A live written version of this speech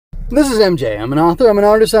This is MJ. I'm an author, I'm an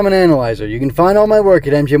artist, I'm an analyzer. You can find all my work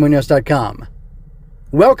at mjmunoz.com.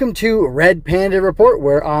 Welcome to Red Panda Report,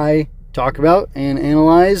 where I talk about and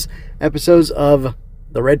analyze episodes of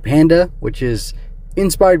the Red Panda, which is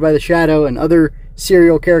inspired by the Shadow and other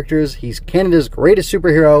serial characters. He's Canada's greatest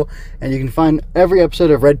superhero, and you can find every episode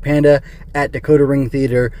of Red Panda at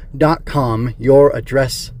dakotaringtheater.com, your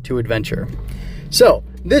address to adventure. So,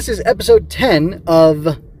 this is episode 10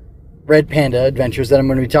 of Red Panda Adventures that I'm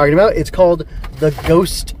going to be talking about. It's called The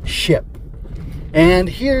Ghost Ship. And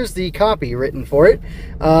here's the copy written for it.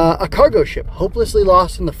 A cargo ship, hopelessly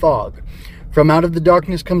lost in the fog. From out of the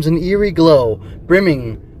darkness comes an eerie glow,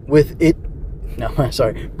 bringing with it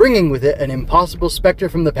an impossible specter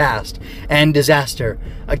from the past and disaster.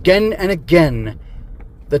 Again and again,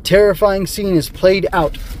 the terrifying scene is played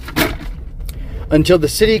out until the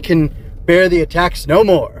city can bear the attacks no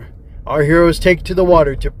more. Our heroes take to the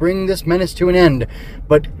water to bring this menace to an end,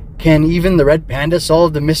 but can even the Red Panda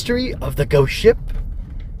solve the mystery of the ghost ship?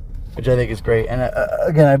 Which I think is great. And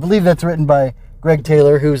again, I believe that's written by Greg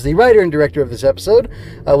Taylor, who's the writer and director of this episode,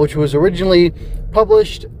 which was originally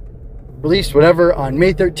released, on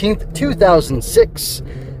May 13th, 2006.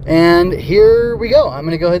 And here we go. I'm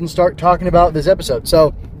going to go ahead and start talking about this episode.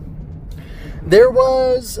 So, there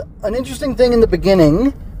was an interesting thing in the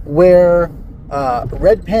beginning where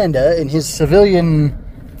Red Panda, in his civilian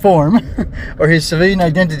form, or his civilian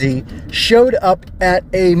identity, showed up at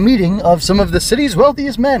a meeting of some of the city's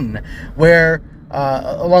wealthiest men, where,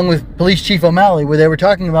 along with Police Chief O'Malley, where they were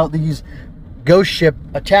talking about these ghost ship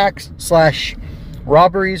attacks /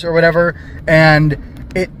 robberies or whatever, and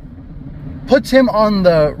it puts him on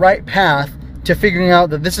the right path to figuring out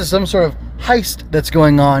that this is some sort of heist that's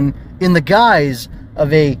going on in the guise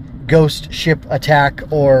of a ghost ship attack,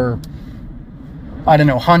 or I don't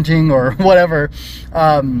know, hunting or whatever.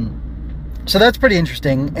 So that's pretty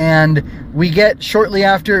interesting. And we get shortly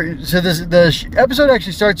after, so the episode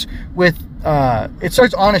actually starts with, it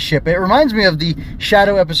starts on a ship. It reminds me of the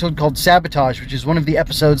Shadow episode called Sabotage, which is one of the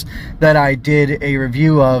episodes that I did a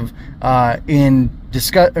review of in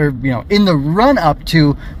the run up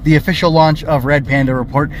to the official launch of Red Panda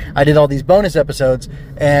Report. I did all these bonus episodes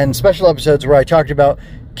and special episodes where I talked about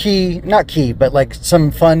some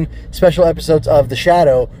fun special episodes of the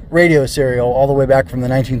Shadow radio serial all the way back from the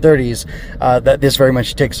 1930s that this very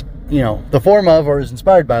much takes, the form of or is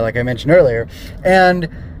inspired by, like I mentioned earlier. And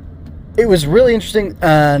it was really interesting,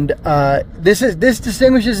 and this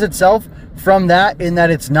distinguishes itself from that in that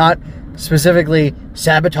it's not specifically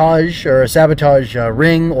sabotage or a sabotage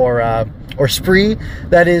ring or spree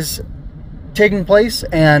that is taking place,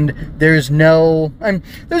 and there's a little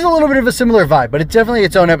bit of a similar vibe, but it's definitely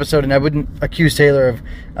its own episode, and I wouldn't accuse Taylor of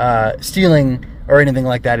stealing or anything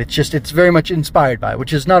like that. It's very much inspired by,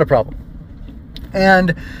 which is not a problem.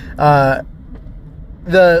 And there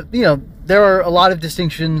are a lot of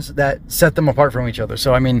distinctions that set them apart from each other.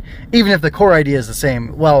 So, I mean, even if the core idea is the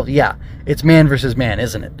same, well, yeah, it's man versus man,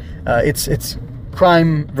 isn't it? It's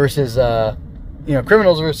crime versus,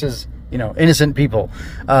 criminals versus, innocent people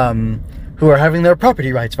who are having their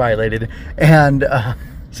property rights violated. And,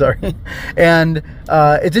 it's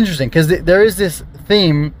interesting because there is this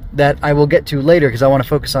theme that I will get to later because I want to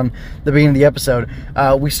focus on the beginning of the episode.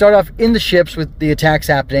 We start off in the ships with the attacks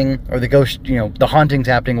happening, or the ghost, the hauntings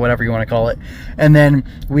happening, whatever you want to call it. And then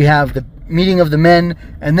we have the meeting of the men,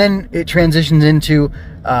 and then it transitions into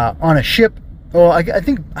on a ship. Well, I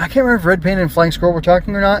can't remember if Red Panda and Flying Squirrel were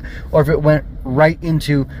talking or not, or if it went right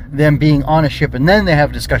into them being on a ship, and then they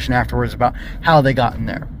have a discussion afterwards about how they got in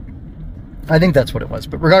there. I think that's what it was.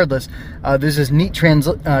 But regardless, there's this neat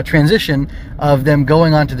transition of them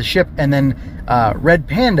going onto the ship, and then Red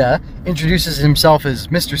Panda introduces himself as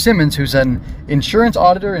Mr. Simmons, who's an insurance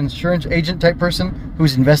auditor, insurance agent type person,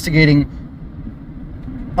 who's investigating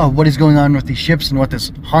what is going on with these ships and what this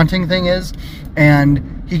haunting thing is.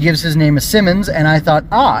 And he gives his name as Simmons, and I thought,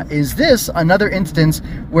 is this another instance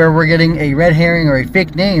where we're getting a red herring or a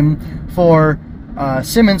fake name for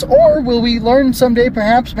Simmons, or will we learn someday,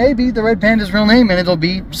 perhaps, maybe, the Red Panda's real name, and it'll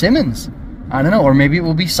be Simmons? I don't know, or maybe it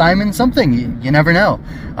will be Simon something, you never know.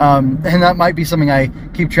 And that might be something I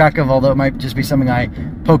keep track of, although it might just be something I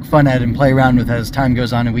poke fun at and play around with as time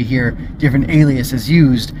goes on and we hear different aliases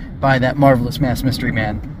used by that marvelous mass mystery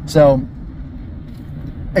man. So,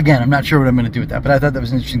 again, I'm not sure what I'm going to do with that, but I thought that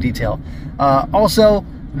was an interesting detail. Also,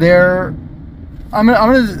 I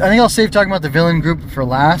think I'll save talking about the villain group for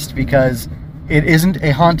last, because it isn't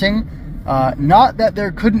a haunting. Not that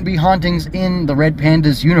there couldn't be hauntings in the Red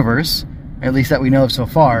Panda's universe, at least that we know of so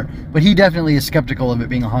far, but he definitely is skeptical of it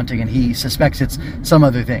being a haunting, and he suspects it's some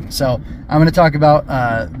other thing. So I'm going to talk about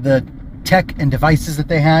the tech and devices that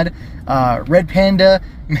they had. Red Panda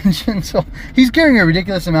mentioned, so he's carrying a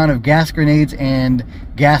ridiculous amount of gas grenades and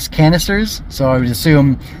gas canisters. So I would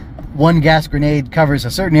assume one gas grenade covers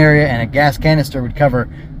a certain area and a gas canister would cover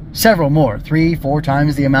several more, 3-4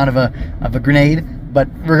 times the amount of a grenade. But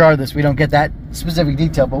regardless, we don't get that specific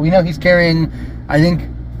detail, but we know he's carrying, I think,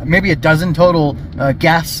 maybe a dozen total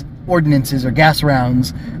gas ordinances or gas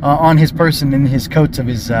rounds on his person in his coats of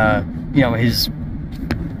his his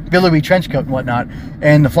billowy trench coat and whatnot.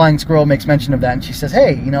 And the flying squirrel makes mention of that, and she says,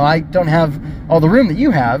 hey, I don't have all the room that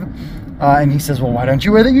you have. And he says, well, why don't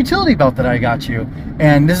you wear the utility belt that I got you?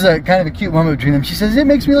 And this is a kind of a cute moment between them. She says, it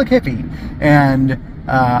makes me look hippie. And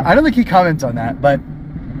I don't think he comments on that, but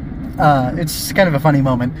it's kind of a funny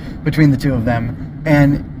moment between the two of them.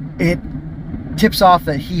 And it tips off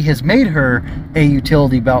that he has made her a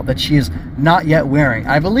utility belt that she is not yet wearing.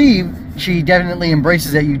 I believe she definitely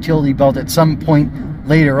embraces that utility belt at some point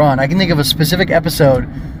later on. I can think of a specific episode,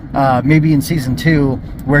 maybe in season 2,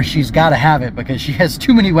 where she's got to have it because she has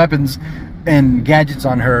too many weapons and gadgets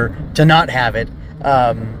on her to not have it.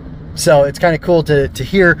 So it's kind of cool to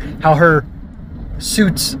hear how her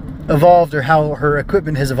suits evolved, or how her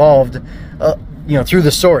equipment has evolved through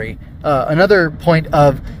the story. Another point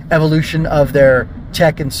of evolution of their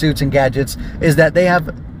tech and suits and gadgets is that they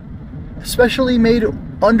have specially made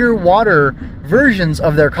underwater versions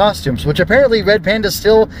of their costumes, which apparently Red Panda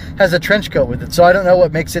still has a trench coat with it. So I don't know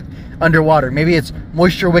what makes it underwater. Maybe it's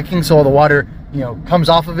moisture wicking, so all the water comes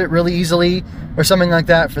off of it really easily, or something like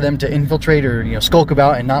that, for them to infiltrate or skulk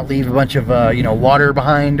about and not leave a bunch of water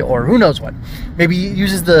behind, or who knows what. Maybe it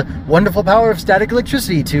uses the wonderful power of static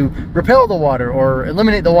electricity to repel the water or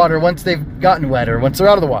eliminate the water once they've gotten wet or once they're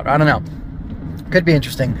out of the water. I don't know. Could be an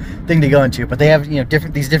interesting thing to go into, but they have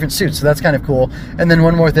these different suits, so that's kind of cool. And then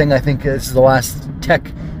one more thing, I think this is the last tech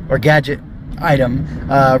or gadget item.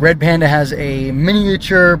 Red Panda has a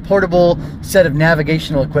miniature portable set of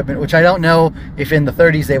navigational equipment, which I don't know if in the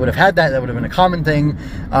 30s they would have had that. That would have been a common thing,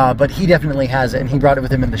 but he definitely has it, and he brought it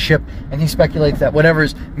with him in the ship. And he speculates that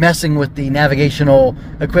whatever's messing with the navigational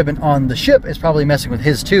equipment on the ship is probably messing with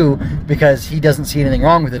his too, because he doesn't see anything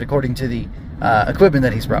wrong with it according to the equipment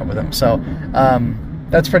that he's brought with him. So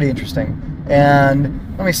that's pretty interesting.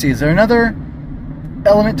 And let me see, is there another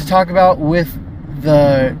element to talk about with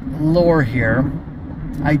the lore here?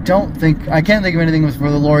 I can't think of anything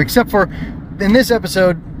for the lore, except for in this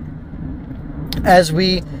episode, as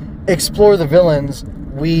we explore the villains,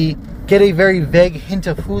 we get a very vague hint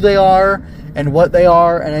of who they are and what they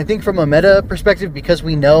are. And I think from a meta perspective, because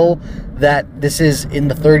we know that this is in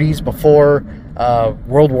the 30s, before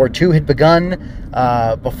World War II had begun,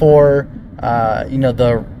 before I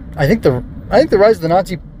think the rise of the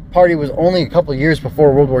Nazi Party was only a couple of years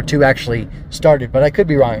before World War II actually started, but I could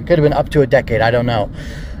be wrong. It could have been up to a decade. I don't know.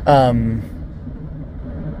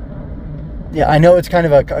 Yeah, I know it's kind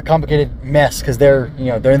of a complicated mess, because they're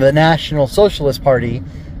the National Socialist Party,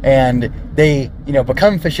 and they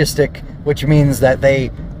become fascistic, which means that they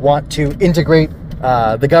want to integrate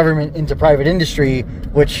the government into private industry,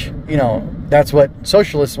 which that's what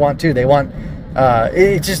socialists want too. They want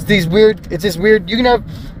it's just this weird. You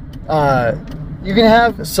can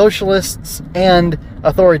have socialists and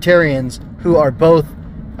authoritarians who are both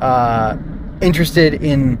interested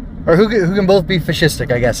in, or who can both be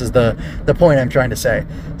fascistic, I guess, is the point I'm trying to say.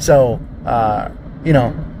 So,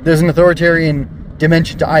 there's an authoritarian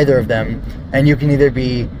dimension to either of them, and you can either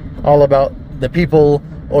be all about the people,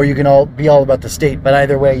 or you can be all about the state. But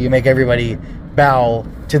either way, you make everybody bow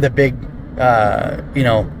to the big,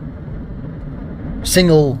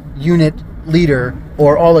 single unit leader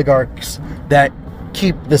or oligarchs that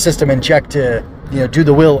keep the system in check to do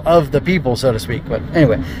the will of the people, so to speak. But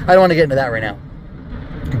anyway, I don't want to get into that right now.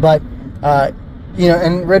 But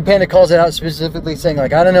and Red Panda calls it out specifically, saying,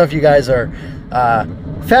 like, I don't know if you guys are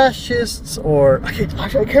fascists, or I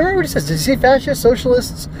can't remember what he says. Did he say fascists,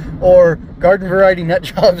 socialists, or garden variety nut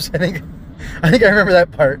jobs? I think I remember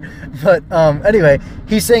that part. But anyway,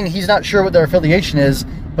 he's saying he's not sure what their affiliation is,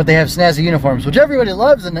 but they have snazzy uniforms, which everybody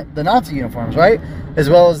loves, the Nazi uniforms, right? As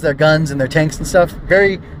well as their guns and their tanks and stuff.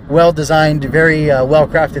 Very well designed, very well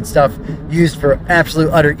crafted stuff, used for absolute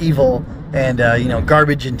utter evil and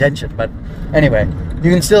garbage intention. But anyway, you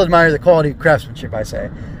can still admire the quality of craftsmanship, I say.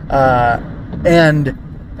 And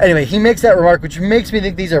anyway, he makes that remark, which makes me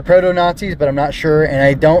think these are proto-Nazis, but I'm not sure, and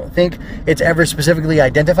I don't think it's ever specifically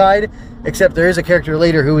identified, except there is a character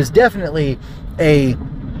later who is definitely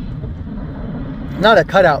not a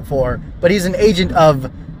cutout for, but he's an agent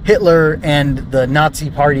of Hitler and the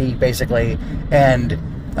Nazi Party, basically, and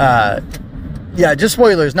yeah, just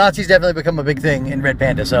spoilers. Nazis definitely become a big thing in Red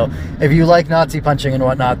Panda. So if you like Nazi punching and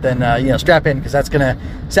whatnot, then strap in, because that's gonna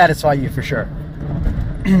satisfy you for sure.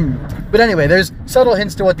 But anyway, there's subtle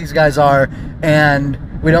hints to what these guys are, and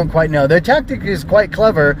we don't quite know. Their tactic is quite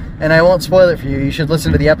clever, and I won't spoil it for you. You should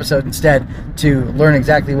listen to the episode instead to learn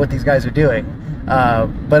exactly what these guys are doing.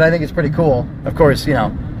 But I think it's pretty cool. Of course, in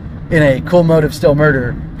a cool mode of still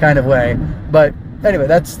murder kind of way. But anyway,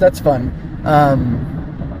 that's fun.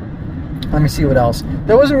 Let me see what else.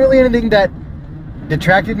 There wasn't really anything that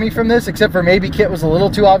detracted me from this, except for maybe Kit was a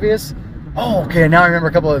little too obvious. Oh, okay, now I remember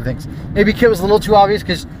a couple other things. Maybe Kit was a little too obvious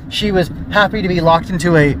because she was happy to be locked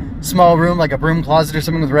into a small room, like a broom closet or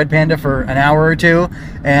something, with Red Panda for an hour or two.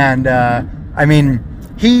 And,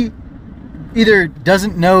 he either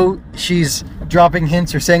doesn't know she's dropping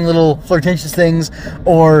hints or saying little flirtatious things,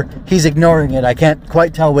 or he's ignoring it. I can't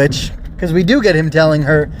quite tell which, because we do get him telling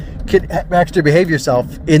her, Kit Baxter, behave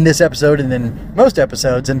yourself, in this episode and in most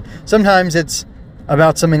episodes. And sometimes it's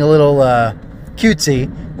about something a little cutesy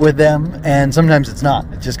with them, and sometimes it's not.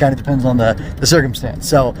 It just kind of depends on the circumstance.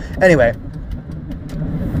 So anyway,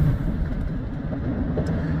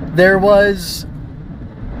 there was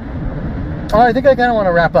I think I kind of want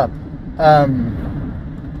to wrap up.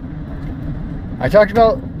 I talked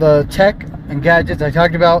about the tech and gadgets. I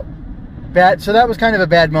talked about so that was kind of a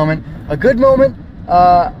bad moment. A good moment,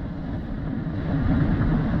 I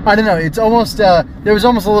don't know, it's almost there was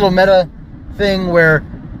almost a little meta thing where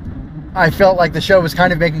I felt like the show was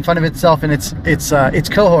kind of making fun of itself and its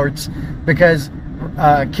cohorts, because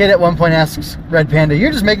Kid at one point asks Red Panda,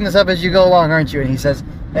 "You're just making this up as you go along, aren't you?" And he says,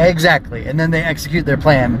 "Exactly." And then they execute their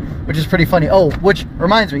plan, which is pretty funny. Oh, which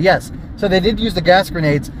reminds me, yes. So they did use the gas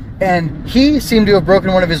grenades, and he seemed to have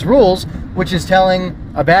broken one of his rules, which is telling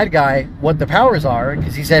a bad guy what the powers are,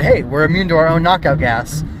 because he said, "Hey, we're immune to our own knockout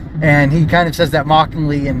gas." And he kind of says that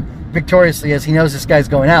mockingly and victoriously, as he knows this guy's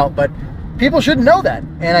going out, but people shouldn't know that.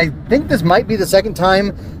 And I think this might be the second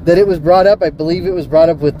time that it was brought up. I believe it was brought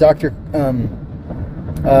up with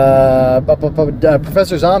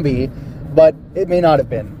Professor Zombie, but it may not have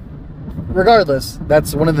been. Regardless,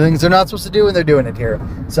 that's one of the things they're not supposed to do, and they're doing it here.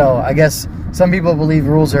 So I guess some people believe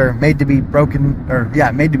rules are made to be broken,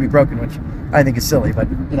 which I think is silly, but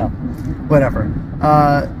whatever.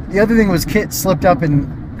 The other thing was Kit slipped up and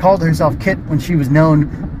called herself Kit when she was known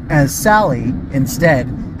as Sally instead,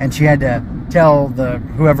 and she had to tell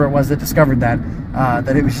whoever it was that discovered that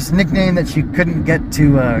it was just a nickname that she couldn't get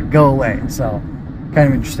to go away. So kind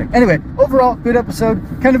of interesting. Anyway, overall, good episode.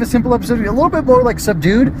 Kind of a simple episode. A little bit more like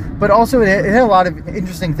subdued, but also it had a lot of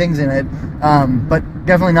interesting things in it. But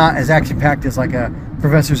definitely not as action-packed as like a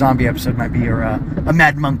Professor Zombie episode might be, or a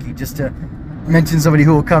Mad Monkey, just to mention somebody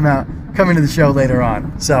who will come into the show later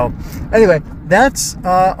on. So anyway, that's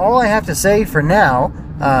all I have to say for now.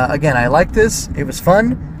 Again, I liked this. It was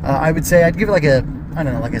fun. I would say I'd give it like a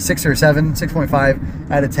 6 or 7,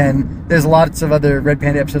 6.5 out of 10. There's lots of other Red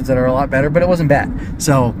Panda episodes that are a lot better, but it wasn't bad.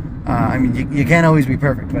 So, you can't always be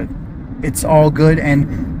perfect, but it's all good.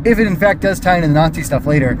 And if it in fact does tie into the Nazi stuff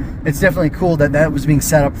later, it's definitely cool that was being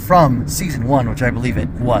set up from season 1, which I believe it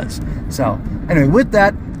was. So, anyway, with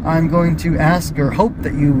that, I'm going to ask or hope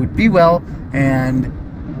that you would be well and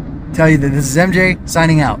tell you that this is MJ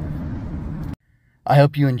signing out. I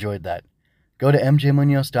hope you enjoyed that. Go to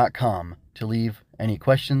mjmunoz.com to leave any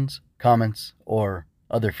questions, comments, or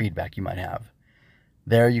other feedback you might have.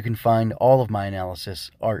 There you can find all of my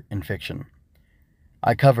analysis, art, and fiction.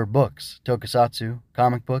 I cover books, tokusatsu,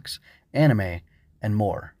 comic books, anime, and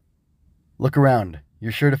more. Look around.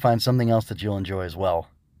 You're sure to find something else that you'll enjoy as well.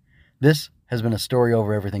 This has been a Story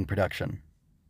Over Everything production.